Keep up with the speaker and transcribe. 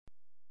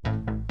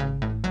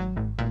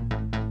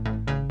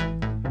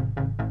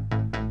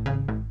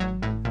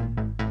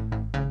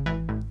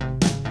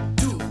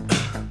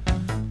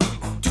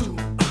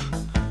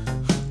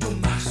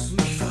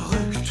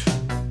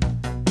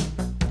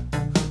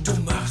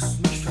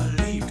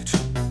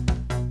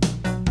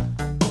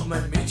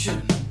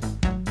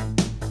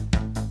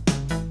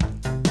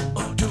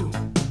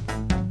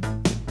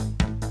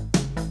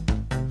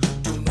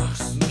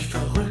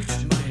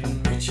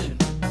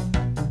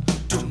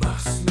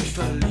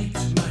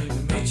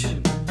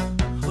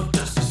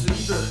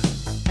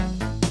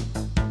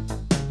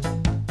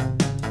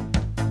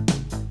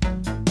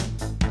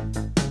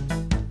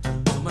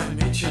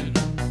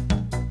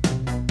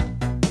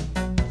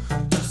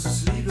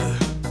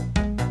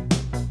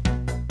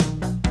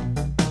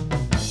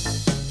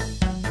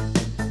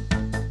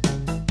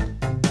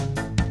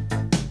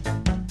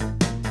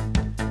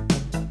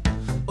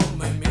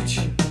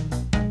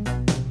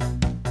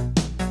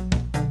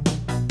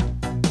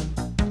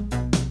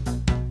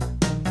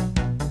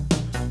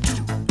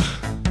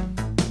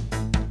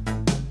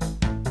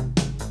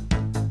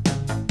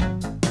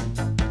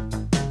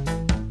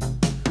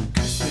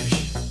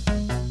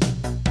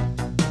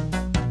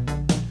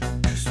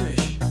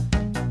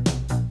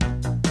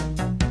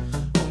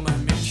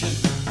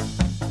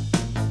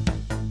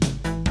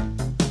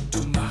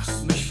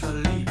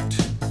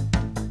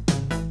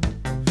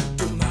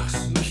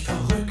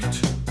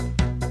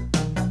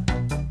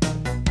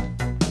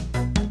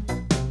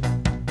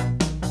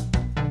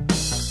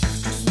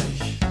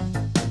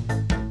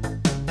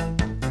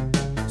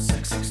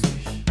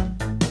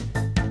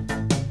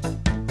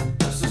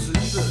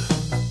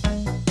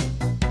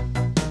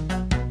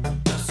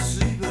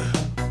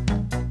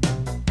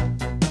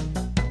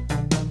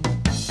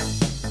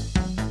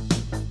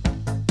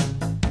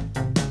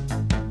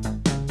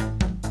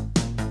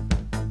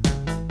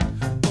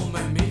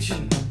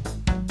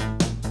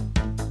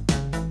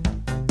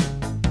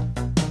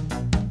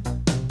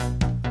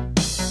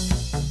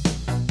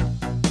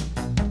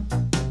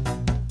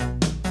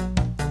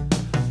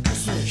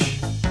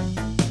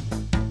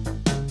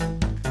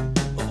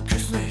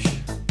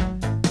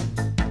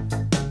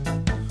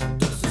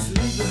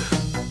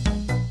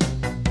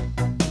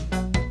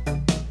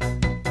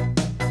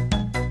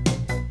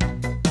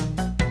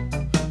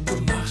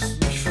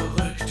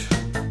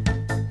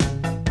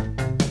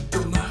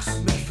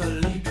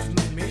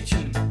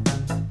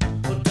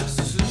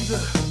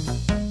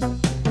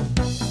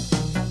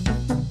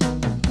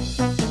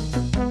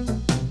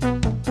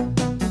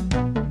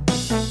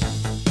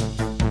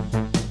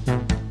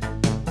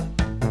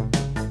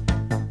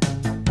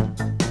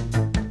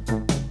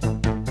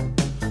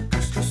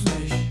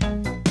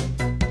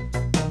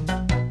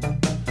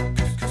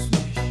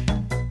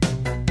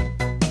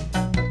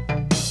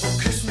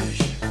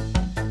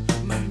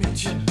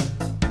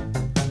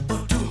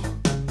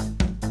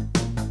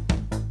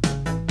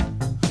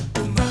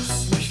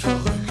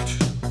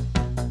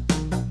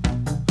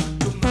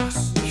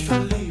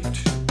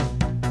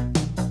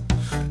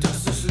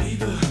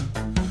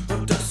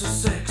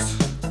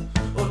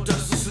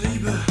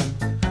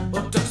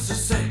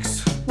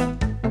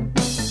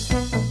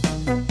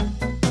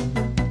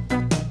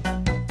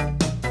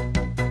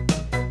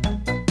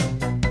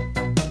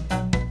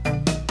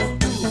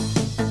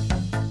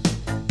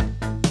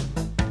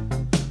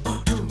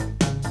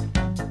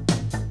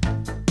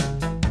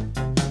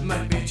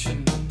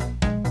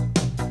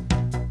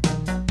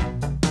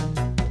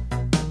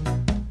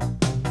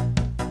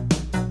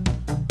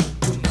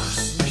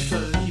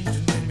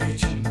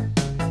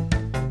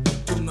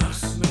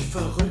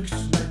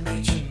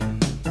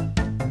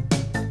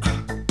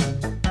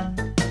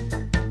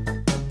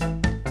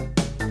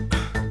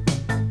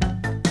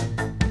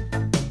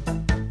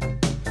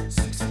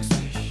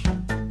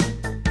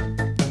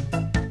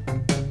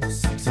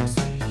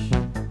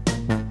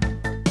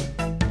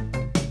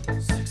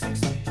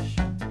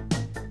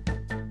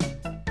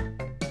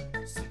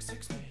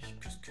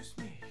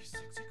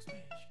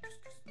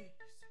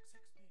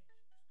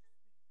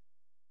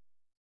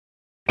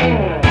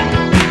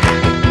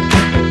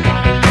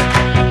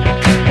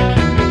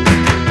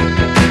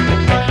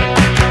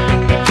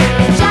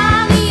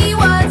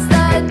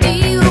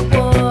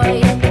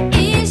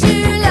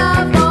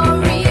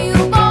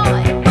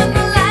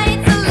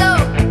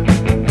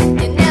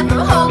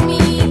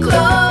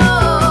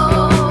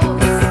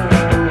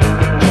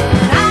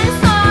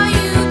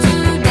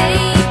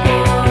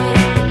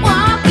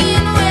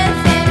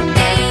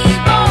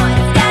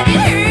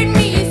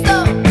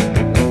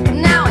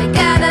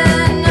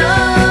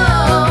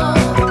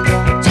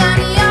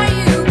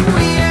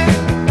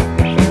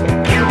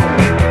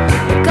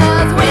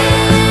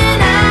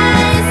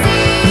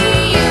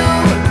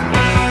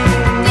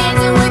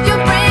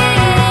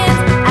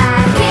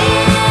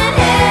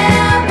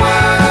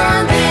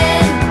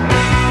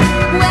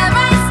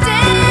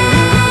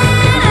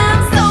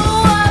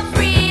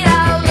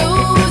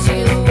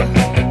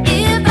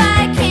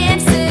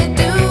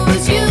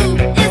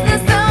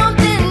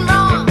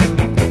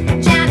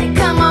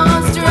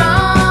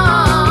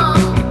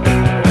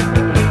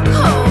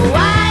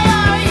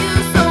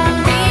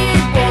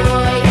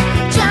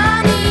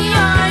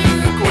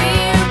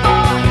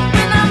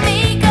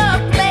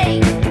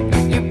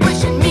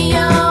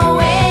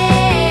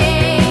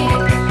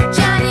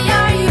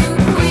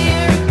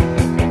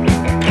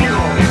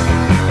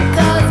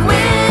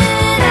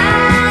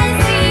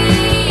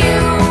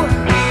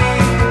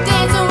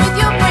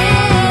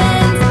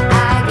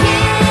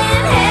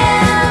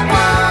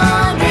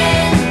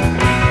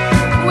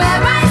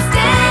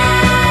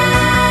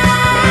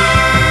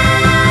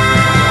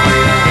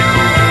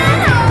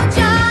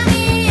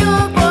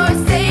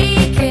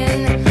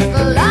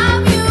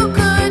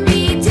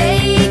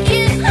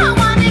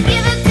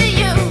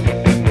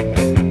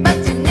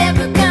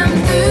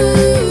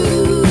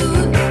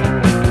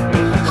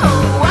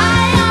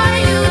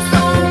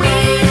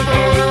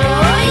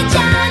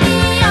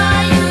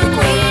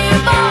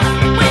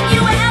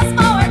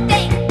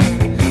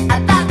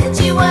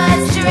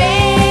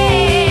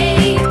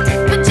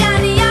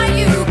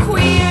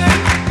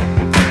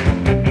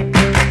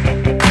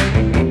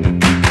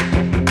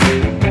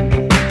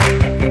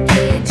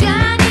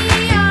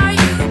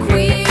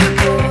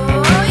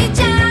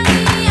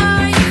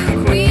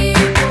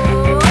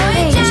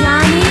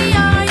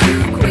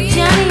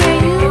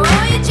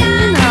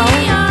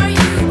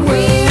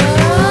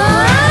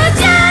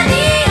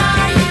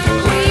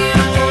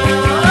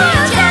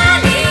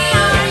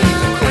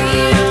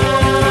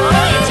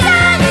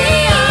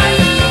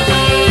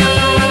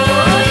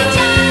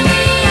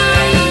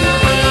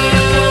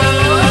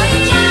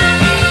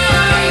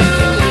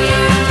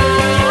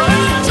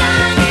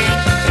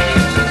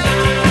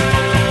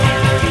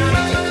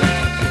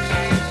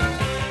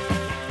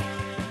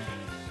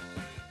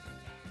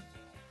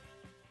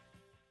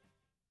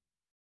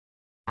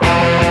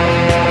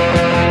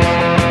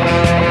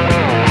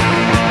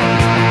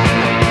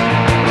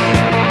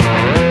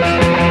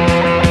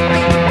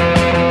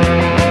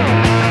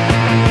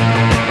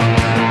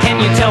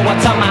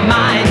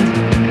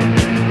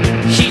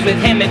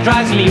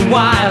drives me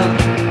wild.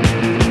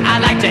 I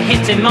like to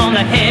hit him on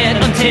the head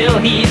until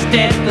he's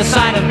dead. The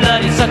sight of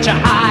blood is such a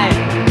high.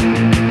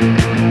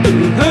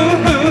 Ooh, ooh,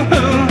 ooh,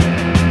 ooh.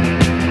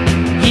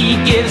 He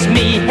gives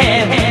me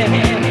head.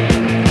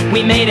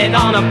 We made it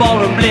on a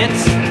ballroom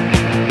blitz.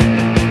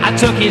 I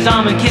took his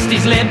arm and kissed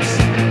his lips.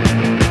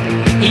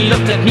 He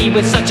looked at me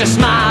with such a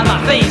smile, my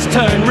face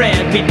turned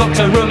red. We booked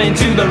a room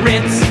into the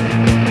Ritz.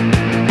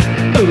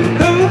 Ooh,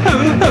 ooh,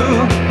 ooh,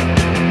 ooh.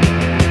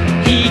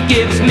 He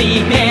gives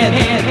me head.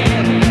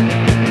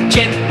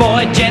 Jet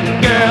boy, jet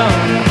girl,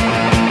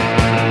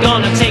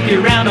 gonna take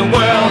you around the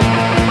world.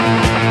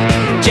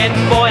 Jet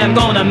boy, I'm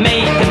gonna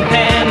make and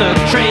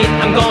penetrate.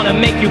 I'm gonna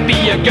make you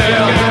be a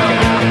girl.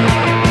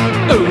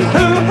 Ooh,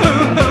 ooh,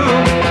 ooh,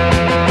 ooh.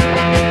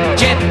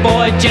 Jet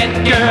boy, jet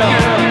girl.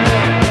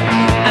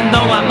 And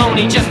though I'm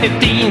only just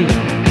 15,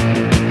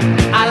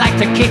 I like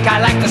to kick,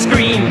 I like to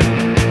scream.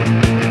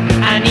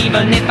 And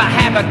even if I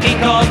have a kick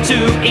or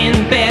two in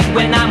bed,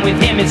 when I'm with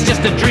him it's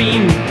just a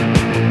dream.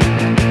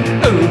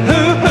 Ooh,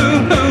 ooh,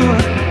 ooh, ooh.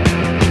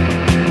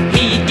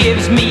 He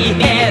gives me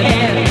head.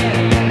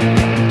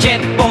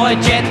 Jet boy,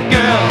 jet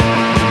girl,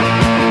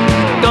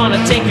 gonna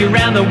take you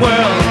around the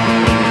world.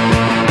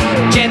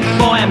 Jet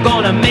boy, I'm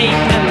gonna make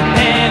and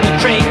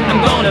penetrate.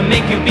 I'm gonna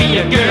make you be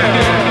a girl.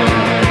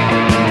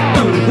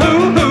 Ooh,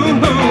 ooh,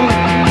 ooh, ooh.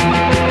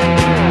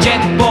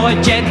 Jet boy,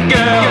 jet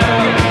girl.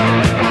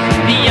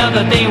 The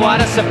other day,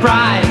 what a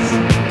surprise,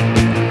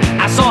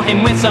 I saw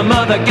him with some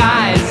other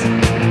guys.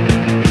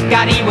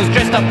 God, he was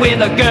dressed up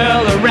with a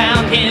girl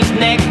around his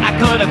neck. I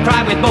could have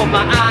cried with both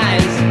my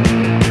eyes.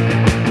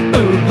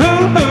 Ooh,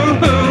 ooh, ooh,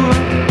 ooh.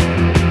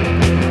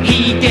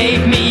 He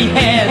gave me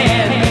head.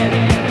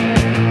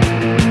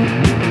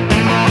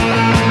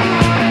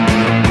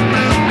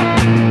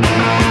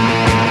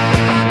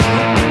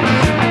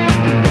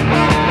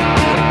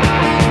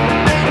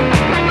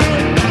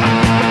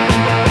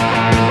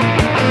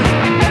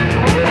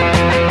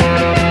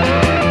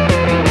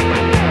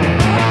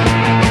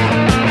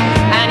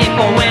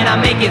 I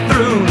make it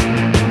through,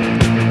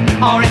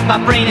 or if my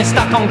brain is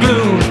stuck on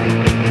glue,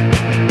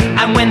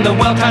 and when the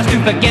world tries to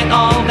forget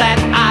all that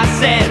I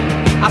said,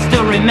 I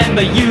still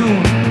remember you.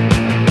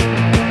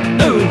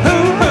 Ooh,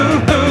 ooh, ooh,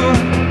 ooh.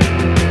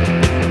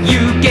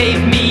 You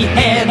gave me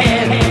head.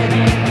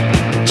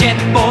 Jet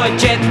boy,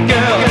 jet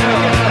girl,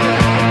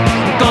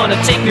 gonna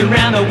take you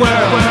around the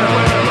world.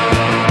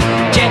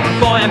 Jet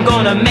boy, I'm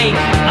gonna make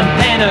and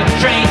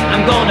penetrate.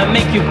 I'm gonna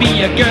make you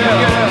be a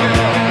girl.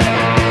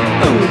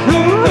 Ooh,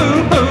 ooh,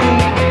 ooh, ooh.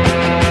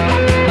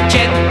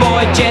 Jet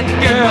boy, jet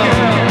girl.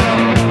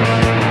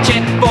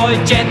 Jet boy,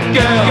 jet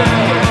girl,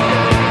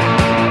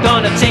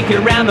 gonna take you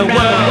around the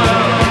world.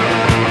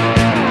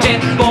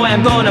 Jet boy,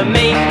 I'm gonna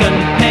make and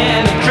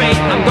penetrate.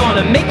 I'm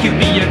gonna make you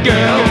be a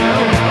girl.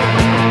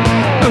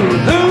 Ooh,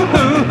 ooh,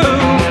 ooh,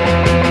 ooh.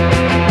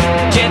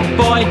 Jet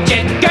boy,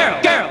 jet girl.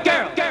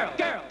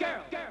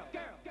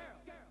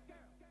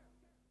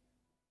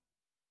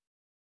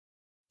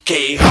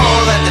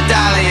 Keyhole at the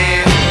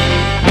dolly.